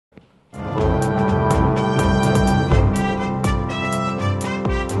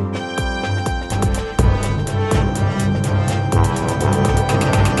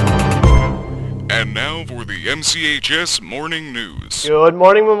MCHS Morning News. Good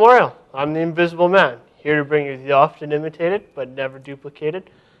morning, Memorial. I'm the Invisible Man, here to bring you the often imitated but never duplicated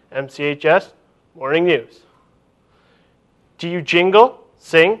MCHS Morning News. Do you jingle,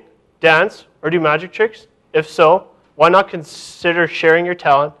 sing, dance, or do magic tricks? If so, why not consider sharing your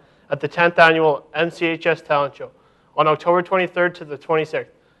talent at the 10th Annual MCHS Talent Show on October 23rd to the 26th.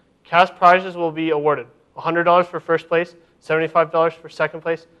 Cash prizes will be awarded: $100 for first place, $75 for second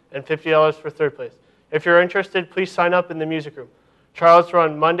place, and $50 for third place. If you're interested, please sign up in the music room. Trials are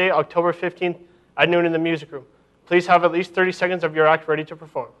on Monday, October 15th at noon in the music room. Please have at least 30 seconds of your act ready to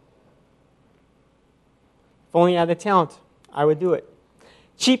perform. If only I had the talent, I would do it.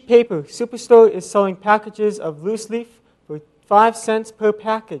 Cheap Paper Superstore is selling packages of loose leaf for 5 cents per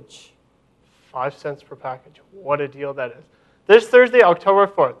package. 5 cents per package. What a deal that is. This Thursday, October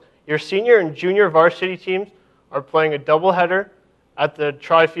 4th, your senior and junior varsity teams are playing a doubleheader at the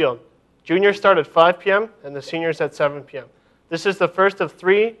Tri-Field. Juniors start at 5 p.m. and the seniors at 7 p.m. This is the first of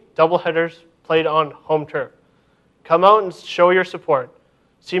 3 doubleheaders played on home turf. Come out and show your support.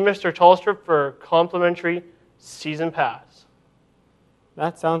 See Mr. Tolstrup for complimentary season pass.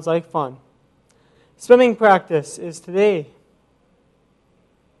 That sounds like fun. Swimming practice is today.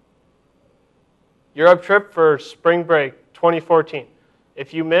 Europe trip for spring break 2014.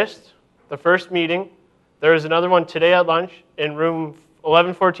 If you missed the first meeting, there is another one today at lunch in room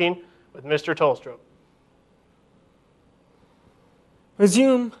 1114 with Mr. Tolstrup.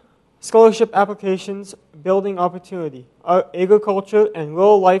 Resume scholarship applications building opportunity. Our Agriculture and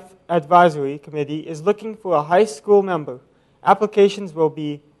Rural Life Advisory Committee is looking for a high school member. Applications will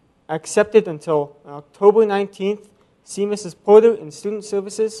be accepted until October 19th. See Mrs. Porter in Student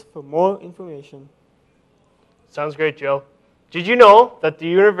Services for more information. Sounds great, Joe. Did you know that the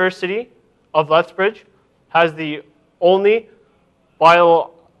University of Lethbridge has the only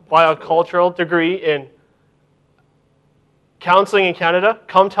biocultural degree in counseling in Canada?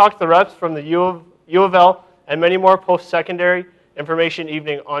 Come talk to the reps from the U of L and many more post-secondary information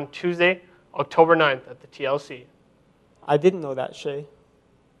evening on Tuesday, October 9th at the TLC. I didn't know that, Shay.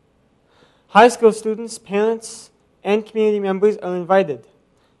 High school students, parents, and community members are invited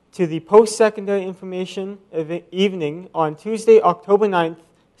to the post-secondary information evening on Tuesday, October 9th,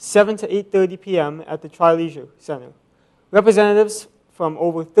 7 to 8:30 p.m. at the Tri-Leisure Center. Representatives from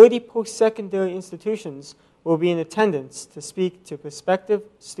over 30 post-secondary institutions will be in attendance to speak to prospective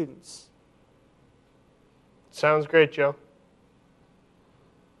students. Sounds great, Joe.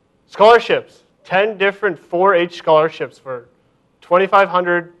 Scholarships. 10 different 4-H scholarships for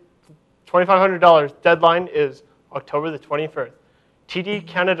 $2,500. Deadline is October the 21st. TD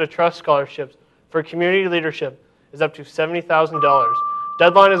Canada Trust scholarships for community leadership is up to $70,000.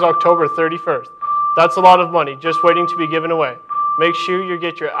 Deadline is October 31st. That's a lot of money just waiting to be given away. Make sure you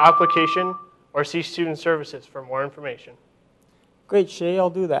get your application or see Student Services for more information. Great, Shay,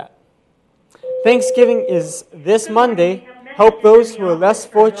 I'll do that. Thanksgiving is this Monday. Help those who are less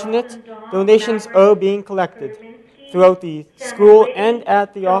fortunate. Donations are being collected throughout the school and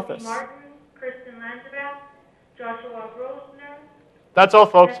at the office. That's all,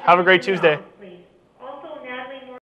 folks. Have a great Tuesday.